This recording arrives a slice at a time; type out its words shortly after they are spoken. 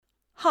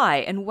Hi,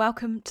 and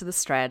welcome to the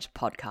Strad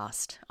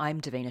podcast.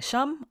 I'm Davina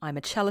Shum, I'm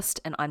a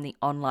cellist, and I'm the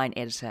online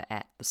editor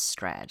at the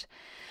Strad.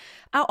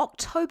 Our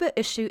October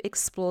issue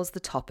explores the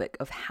topic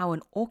of how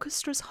an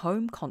orchestra's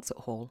home concert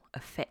hall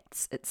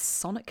affects its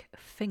sonic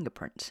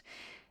fingerprint.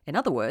 In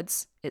other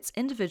words, its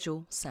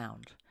individual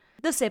sound.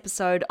 This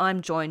episode,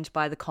 I'm joined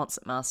by the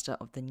concertmaster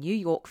of the New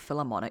York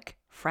Philharmonic,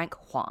 Frank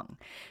Huang,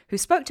 who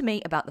spoke to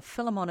me about the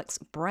Philharmonic's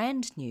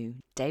brand new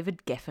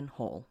David Geffen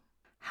Hall.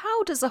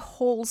 How does a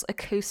hall's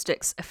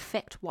acoustics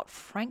affect what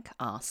Frank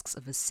asks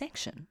of his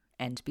section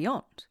and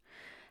beyond?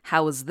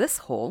 How is this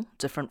hall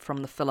different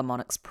from the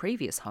Philharmonic's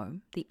previous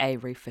home, the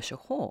Avery Fisher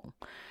Hall?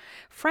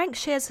 Frank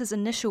shares his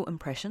initial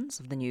impressions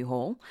of the new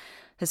hall,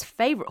 his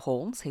favourite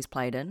halls he's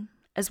played in,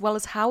 as well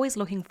as how he's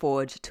looking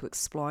forward to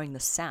exploring the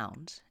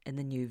sound in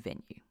the new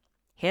venue.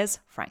 Here's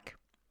Frank.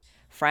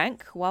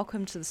 Frank,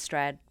 welcome to the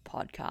Strad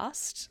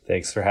podcast.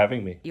 Thanks for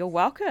having me. You're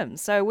welcome.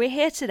 So we're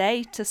here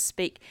today to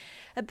speak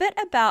a bit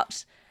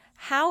about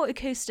how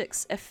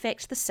acoustics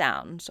affect the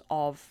sound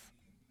of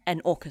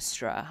an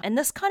orchestra. And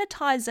this kind of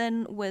ties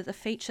in with a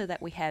feature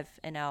that we have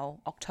in our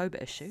October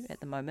issue at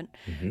the moment,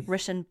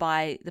 written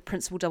by the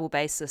principal double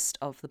bassist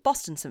of the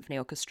Boston Symphony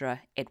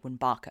Orchestra, Edwin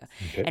Barker.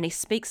 Okay. And he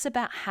speaks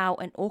about how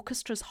an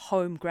orchestra's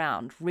home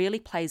ground really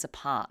plays a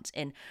part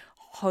in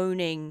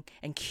honing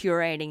and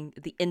curating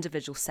the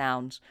individual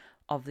sound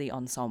of the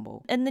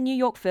ensemble. In the New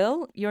York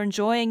Phil, you're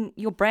enjoying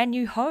your brand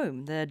new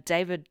home, the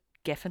David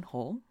Geffen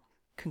Hall.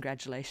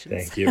 Congratulations.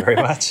 Thank you very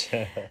much.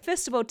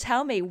 First of all,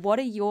 tell me, what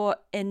are your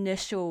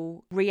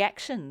initial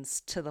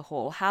reactions to the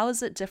hall? How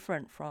is it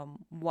different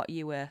from what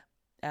you were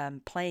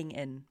playing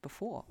in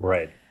before?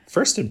 Right.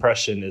 First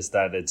impression is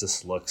that it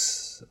just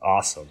looks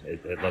awesome.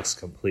 It looks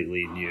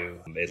completely new.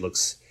 It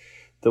looks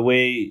the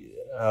way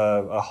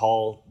a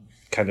hall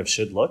kind of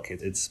should look.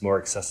 It's more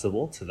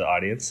accessible to the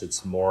audience.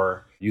 It's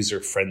more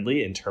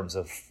user-friendly in terms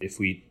of if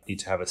we need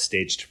to have a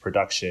staged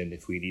production,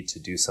 if we need to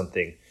do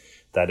something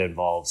that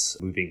involves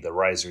moving the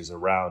risers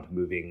around,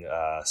 moving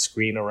a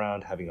screen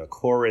around, having a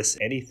chorus,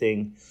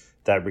 anything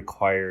that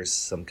requires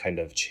some kind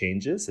of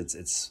changes.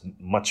 It's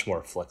much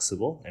more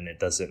flexible, and it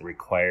doesn't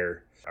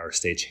require our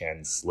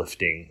stagehands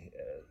lifting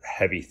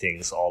heavy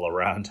things all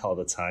around all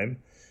the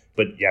time.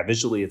 But yeah,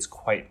 visually it's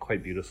quite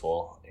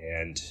beautiful.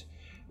 And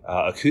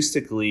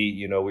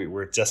acoustically,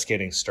 we're just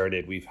getting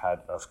started. We've had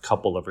a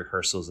couple of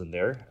rehearsals in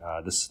there.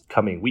 This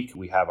coming week,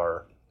 we have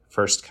our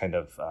first kind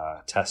of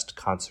test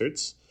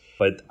concerts.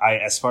 But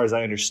as far as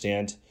I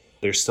understand,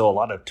 there's still a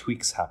lot of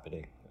tweaks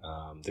happening.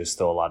 There's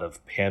still a lot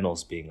of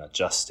panels being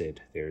adjusted.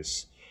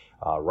 There's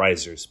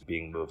risers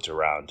being moved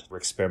around. We're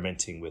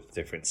experimenting with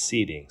different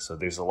seating. So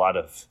there's a lot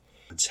of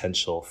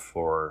potential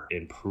for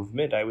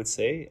improvement, I would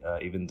say,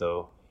 even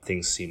though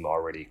things seem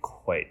already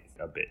quite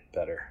a bit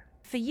better.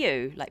 For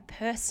you, like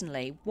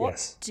personally,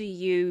 what do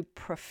you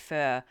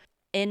prefer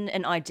in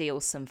an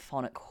ideal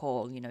symphonic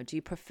hall? Do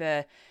you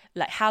prefer,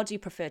 how do you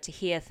prefer to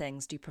hear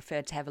things? Do you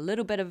prefer to have a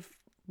little bit of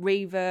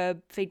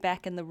reverb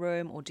feedback in the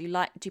room, or do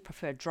you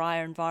prefer a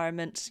drier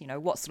environment?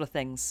 What sort of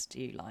things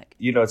do you like?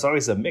 It's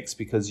always a mix,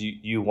 because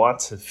you want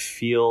to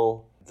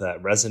feel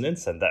that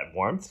resonance and that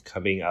warmth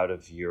coming out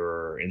of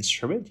your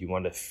instrument. You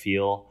want to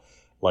feel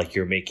like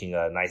you're making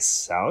a nice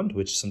sound,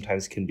 which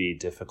sometimes can be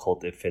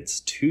difficult if it's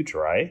too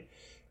dry.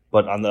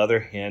 But on the other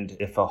hand,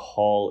 if a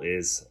hall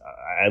is,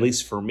 at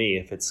least for me,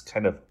 if it's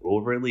kind of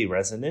overly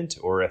resonant,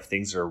 or if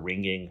things are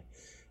ringing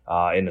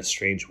in a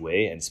strange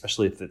way, and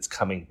especially if it's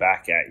coming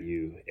back at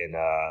you in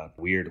a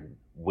weird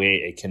way,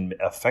 it can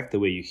affect the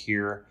way you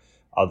hear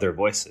other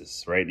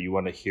voices, right? You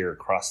want to hear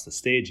across the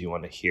stage, you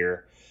want to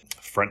hear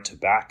front to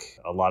back.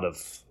 A lot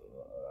of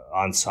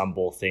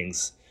ensemble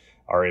things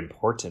are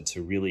important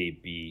to really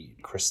be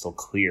crystal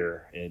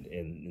clear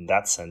in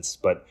that sense.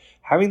 But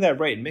having that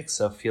right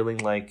mix of feeling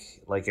like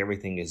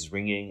everything is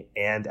ringing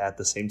and at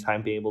the same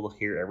time being able to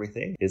hear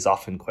everything is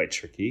often quite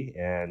tricky.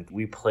 And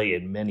we play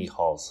in many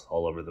halls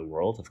all over the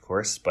world, of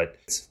course, but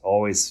it's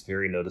always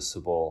very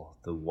noticeable,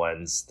 the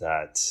ones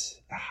that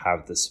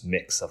have this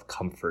mix of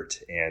comfort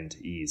and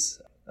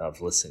ease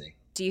of listening.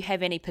 Do you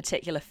have any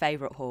particular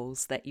favorite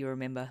halls that you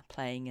remember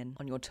playing in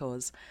on your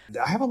tours?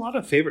 I have a lot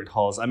of favorite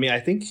halls. I mean, I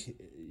think,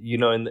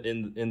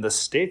 in the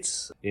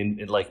States,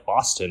 in like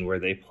Boston where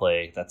they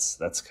play,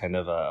 that's kind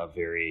of a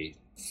very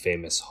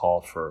famous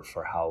hall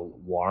for how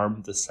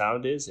warm the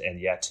sound is,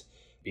 and yet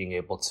being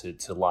able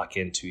to lock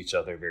into each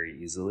other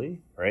very easily,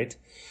 right?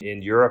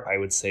 In Europe, I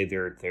would say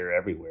they're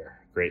everywhere.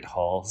 Great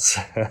halls.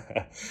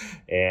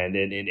 And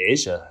in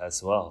Asia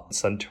as well.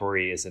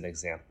 Suntory is an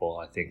example,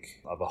 I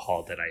think, of a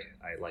hall that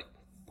I like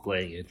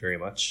playing in very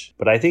much.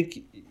 But I think,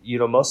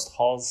 most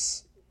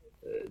halls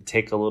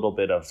take a little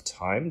bit of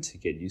time to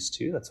get used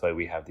to. That's why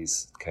we have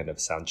these kind of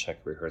sound check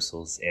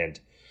rehearsals. And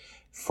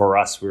for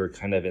us, we're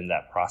kind of in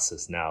that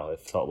process now. It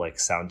felt like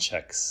sound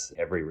checks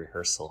every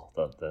rehearsal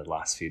the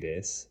last few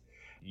days.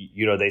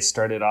 They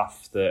started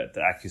off, the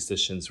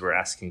acousticians were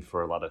asking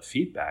for a lot of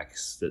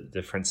feedbacks. The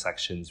different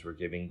sections were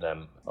giving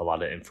them a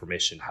lot of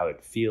information, how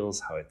it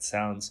feels, how it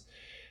sounds.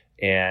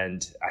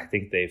 And I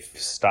think they've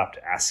stopped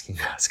asking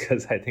us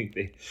because I think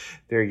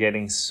they're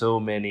getting so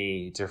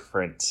many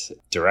different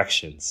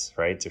directions,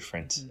 right?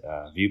 Different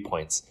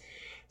viewpoints.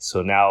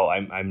 So now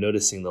I'm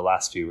noticing the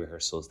last few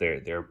rehearsals,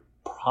 they're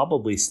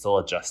probably still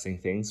adjusting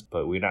things,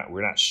 but we're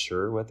not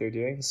sure what they're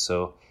doing.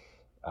 So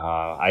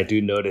I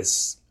do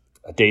notice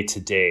day to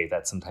day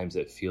that sometimes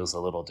it feels a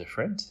little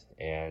different,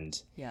 and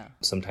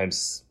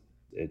sometimes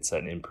it's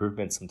an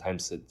improvement.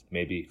 Sometimes it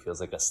maybe feels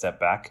like a step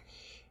back.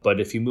 But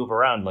if you move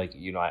around, like,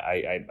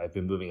 I've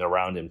been moving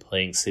around and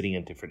playing, sitting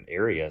in different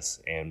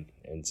areas and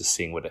just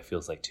seeing what it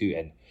feels like too.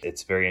 And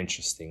it's very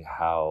interesting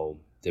how,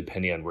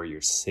 depending on where you're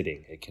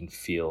sitting, it can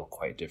feel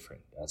quite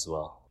different as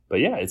well.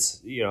 But yeah,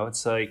 it's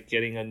like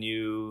getting a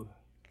new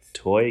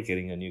toy,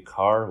 getting a new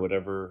car,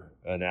 whatever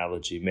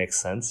analogy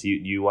makes sense.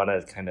 You want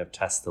to kind of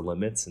test the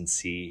limits and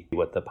see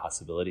what the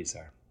possibilities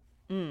are.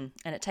 And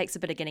it takes a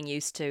bit of getting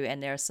used to,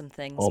 and there are some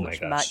things which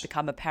gosh. might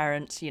become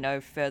apparent,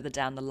 further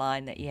down the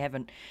line that you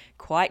haven't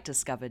quite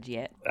discovered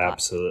yet.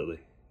 Absolutely.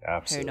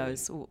 Who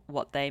knows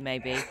what they may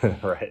be.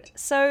 Right.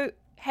 So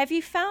have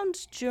you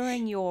found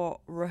during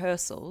your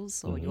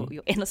rehearsals or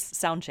your inner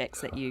sound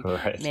checks that you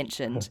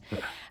mentioned,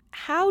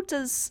 how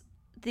does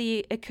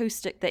the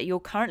acoustic that you're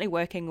currently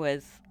working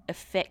with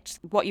affect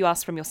what you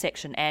ask from your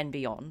section and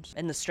beyond?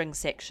 In the string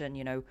section,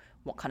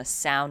 what kind of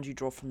sound you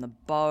draw from the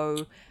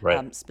bow,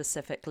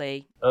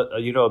 specifically?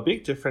 A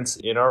big difference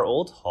in our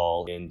old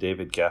hall in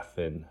David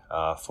Geffen,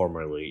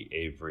 formerly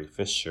Avery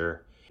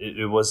Fisher,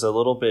 it was a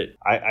little bit,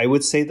 I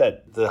would say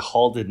that the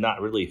hall did not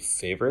really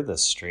favor the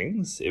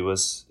strings. It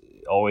was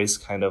always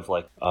kind of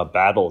like a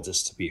battle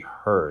just to be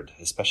heard,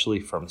 especially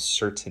from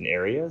certain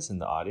areas in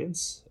the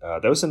audience.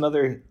 That was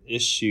another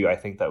issue, I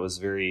think, that was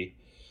very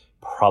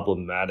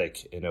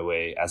problematic in a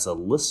way as a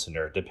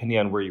listener. Depending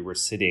on where you were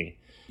sitting,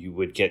 you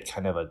would get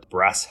kind of a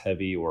brass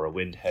heavy or a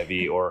wind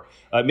heavy or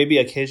maybe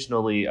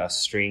occasionally a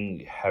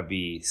string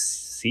heavy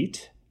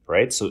seat,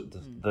 right? So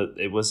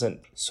it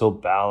wasn't so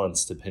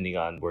balanced depending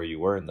on where you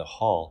were in the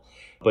hall.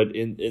 But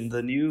in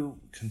the new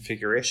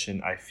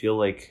configuration, I feel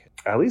like,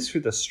 at least for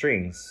the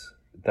strings,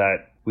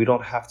 that we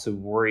don't have to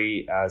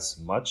worry as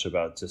much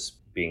about just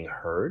being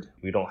heard.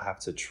 We don't have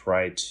to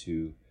try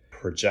to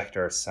project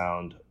our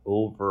sound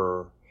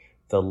over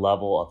the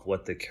level of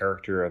what the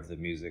character of the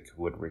music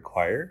would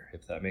require,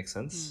 if that makes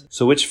sense.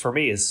 So which for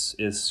me is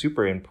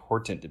super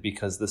important,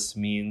 because this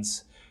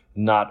means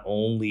not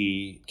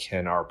only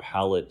can our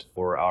palette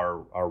or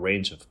our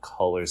range of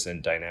colors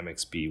and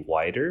dynamics be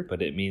wider,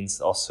 but it means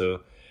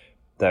also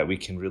that we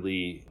can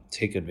really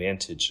take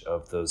advantage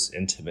of those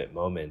intimate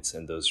moments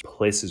and those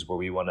places where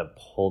we want to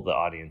pull the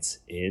audience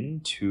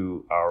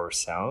into our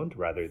sound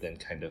rather than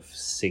kind of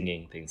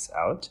singing things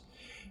out.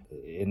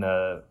 In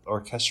a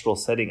orchestral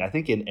setting, I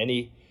think in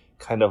any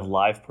kind of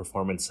live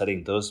performance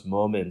setting, those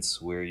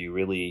moments where you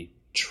really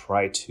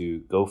try to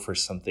go for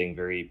something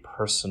very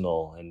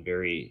personal and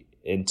very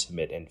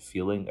intimate and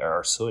feeling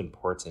are so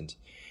important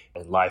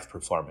in live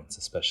performance,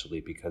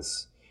 especially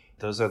because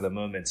those are the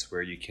moments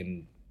where you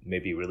can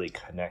maybe really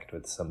connect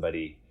with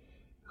somebody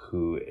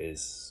who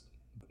is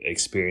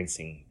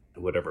experiencing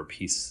whatever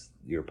piece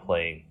you're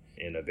playing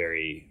in a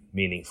very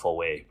meaningful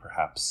way,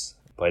 perhaps.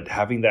 But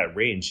having that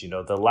range,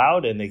 the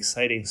loud and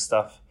exciting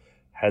stuff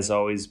has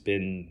always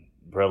been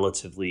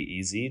relatively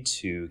easy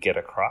to get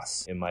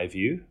across, in my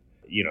view.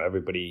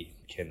 Everybody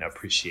can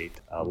appreciate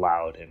a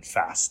loud and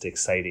fast,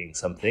 exciting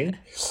something.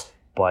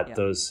 But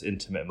those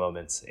intimate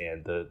moments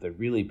and the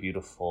really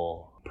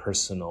beautiful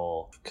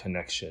personal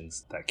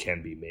connections that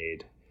can be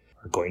made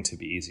are going to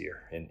be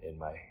easier, in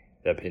my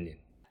opinion.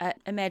 I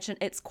imagine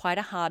it's quite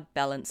a hard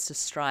balance to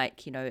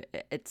strike.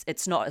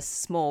 It's not a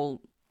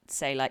small,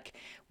 say, like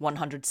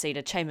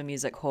 100-seater chamber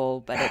music hall,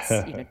 but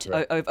it's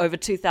over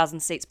 2,000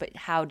 seats. But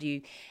how do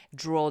you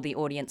draw the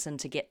audience in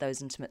to get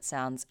those intimate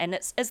sounds? And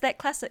it's that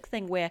classic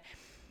thing where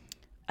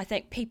I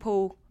think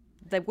people,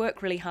 they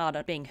work really hard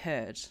at being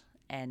heard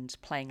and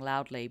playing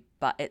loudly,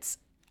 but it's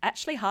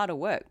actually harder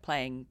work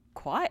playing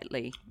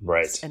quietly,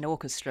 right? An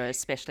orchestra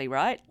especially,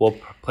 right? Well,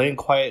 playing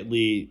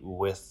quietly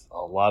with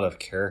a lot of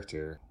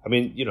character. I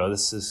mean,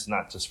 this is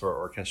not just for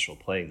orchestral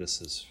playing.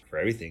 This is for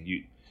everything.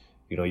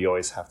 You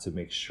always have to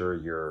make sure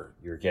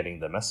you're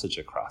getting the message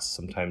across.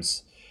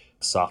 Sometimes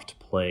soft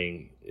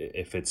playing,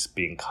 if it's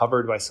being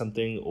covered by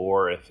something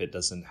or if it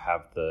doesn't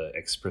have the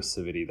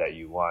expressivity that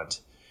you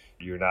want,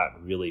 you're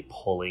not really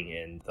pulling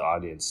in the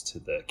audience to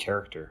the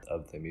character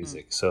of the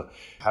music. So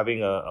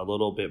having a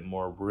little bit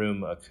more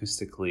room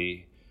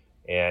acoustically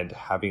and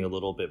having a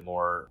little bit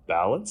more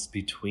balance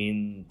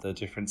between the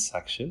different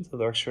sections of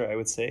the orchestra, I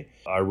would say,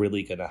 are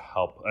really going to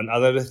help.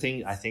 Another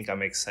thing I think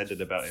I'm excited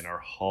about in our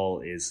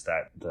hall is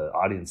that the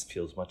audience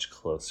feels much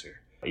closer,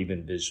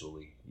 even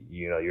visually.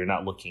 You're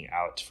not looking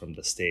out from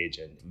the stage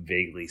and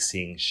vaguely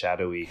seeing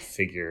shadowy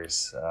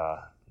figures,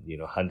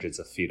 hundreds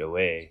of feet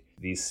away.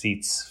 These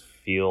seats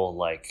feel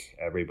like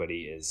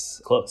everybody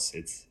is close.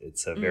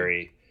 It's a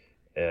very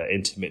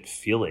intimate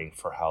feeling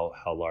for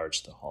how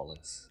large the hall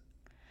is.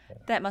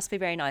 That must be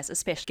very nice,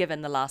 especially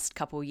given the last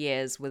couple of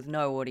years with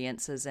no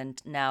audiences,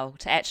 and now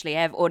to actually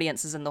have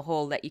audiences in the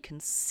hall that you can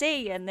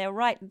see and they're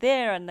right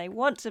there and they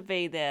want to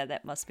be there.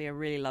 That must be a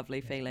really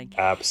lovely feeling.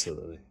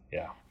 Absolutely.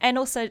 Yeah. And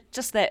also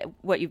just that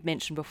what you've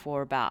mentioned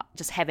before about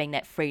just having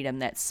that freedom,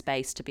 that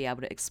space to be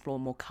able to explore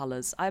more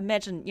colours. I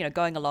imagine,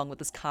 going along with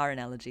this car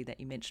analogy that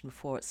you mentioned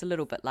before, it's a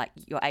little bit like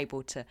you're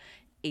able to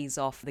ease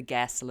off the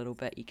gas a little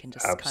bit. You can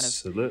just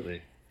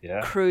Absolutely.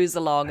 Yeah. cruise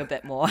along a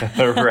bit more.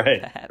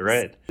 Right.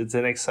 Right. It's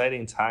an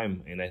exciting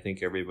time. And I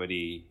think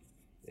everybody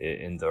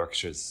in the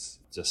orchestra is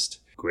just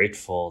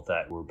grateful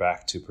that we're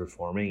back to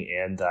performing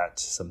and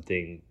that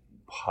something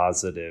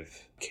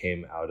positive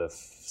came out of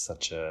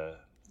such a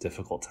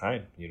difficult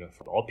time,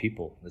 for all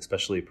people,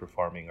 especially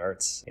performing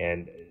arts.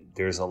 And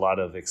there's a lot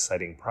of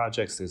exciting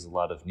projects. There's a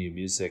lot of new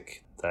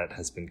music that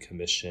has been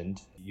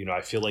commissioned.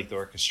 I feel like the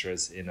orchestra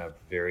is in a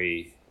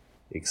very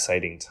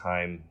exciting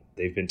time.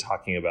 They've been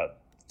talking about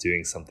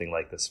doing something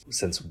like this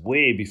since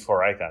way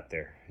before I got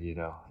there,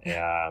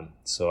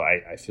 So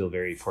I feel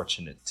very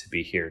fortunate to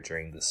be here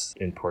during this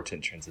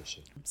important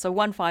transition. So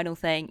one final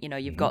thing,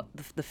 you've got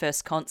the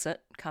first concert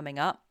coming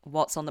up.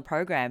 What's on the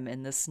program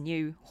in this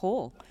new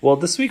hall? Well,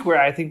 this week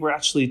I think we're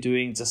actually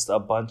doing just a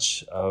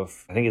bunch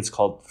of, I think it's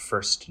called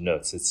First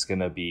Notes. It's going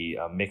to be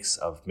a mix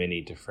of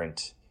many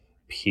different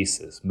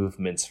pieces,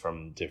 movements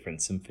from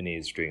different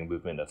symphonies, during a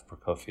movement of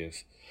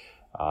Prokofiev,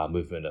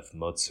 movement of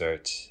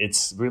Mozart.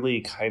 It's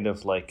really kind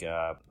of like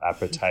a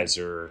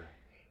appetizer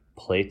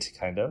plate,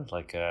 kind of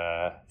like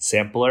a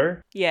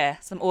sampler. Yeah,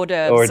 some hors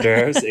d'oeuvres. Hors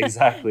d'oeuvres,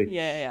 exactly.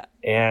 Yeah.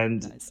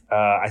 And nice.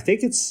 I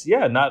think it's,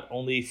 not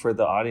only for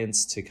the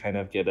audience to kind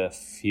of get a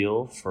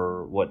feel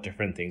for what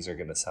different things are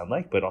going to sound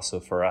like, but also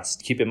for us.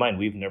 Keep in mind,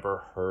 we've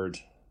never heard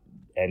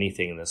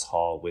anything in this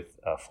hall with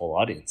a full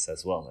audience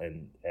as well.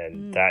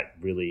 And that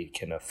really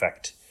can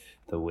affect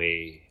the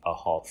way a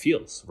hall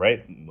feels,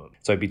 right?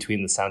 So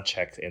between the sound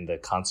check and the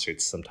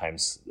concerts,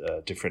 sometimes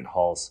different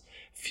halls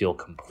feel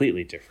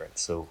completely different.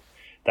 So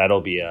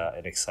that'll be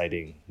an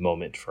exciting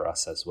moment for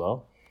us as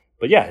well.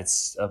 But yeah,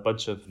 it's a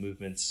bunch of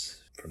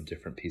movements from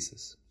different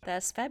pieces.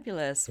 That's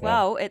fabulous. Yeah.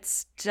 Well,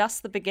 it's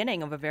just the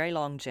beginning of a very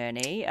long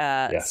journey.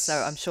 Yes. So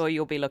I'm sure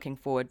you'll be looking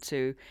forward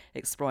to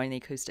exploring the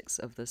acoustics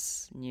of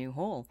this new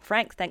hall.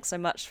 Frank, thanks so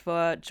much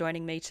for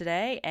joining me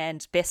today,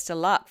 and best of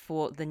luck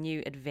for the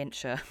new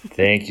adventure.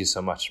 Thank you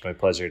so much. My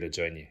pleasure to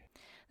join you.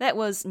 That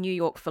was New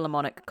York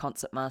Philharmonic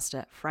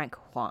concertmaster Frank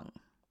Huang.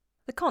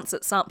 The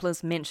concert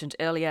samplers mentioned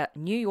earlier,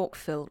 New York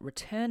Phil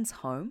Returns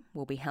Home,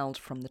 will be held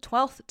from the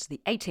 12th to the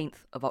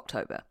 18th of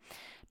October.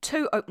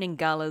 2 opening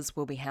galas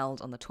will be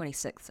held on the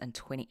 26th and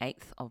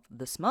 28th of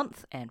this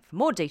month, and for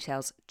more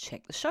details,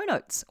 check the show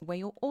notes, where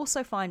you'll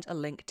also find a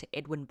link to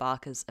Edwin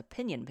Barker's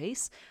opinion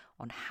piece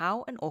on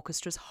how an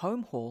orchestra's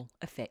home hall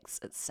affects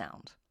its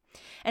sound.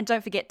 And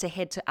don't forget to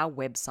head to our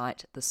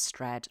website,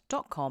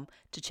 thestrad.com,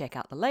 to check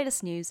out the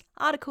latest news,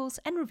 articles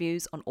and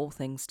reviews on all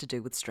things to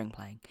do with string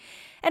playing.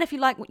 And if you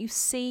like what you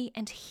see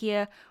and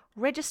hear,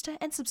 register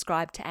and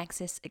subscribe to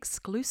access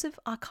exclusive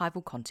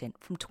archival content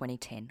from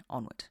 2010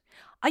 onward.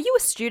 Are you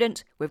a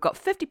student? We've got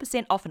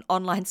 50% off an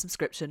online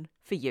subscription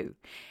for you.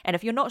 And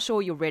if you're not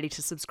sure you're ready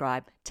to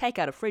subscribe, take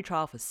out a free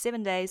trial for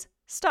 7 days,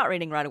 start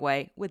reading right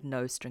away with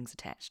no strings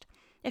attached.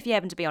 If you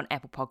happen to be on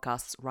Apple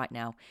Podcasts right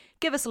now,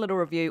 give us a little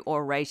review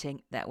or a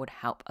rating. That would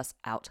help us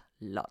out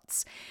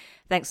lots.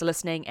 Thanks for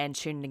listening and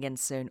tuning in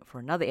soon for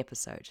another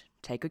episode.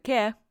 Take good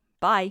care.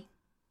 Bye.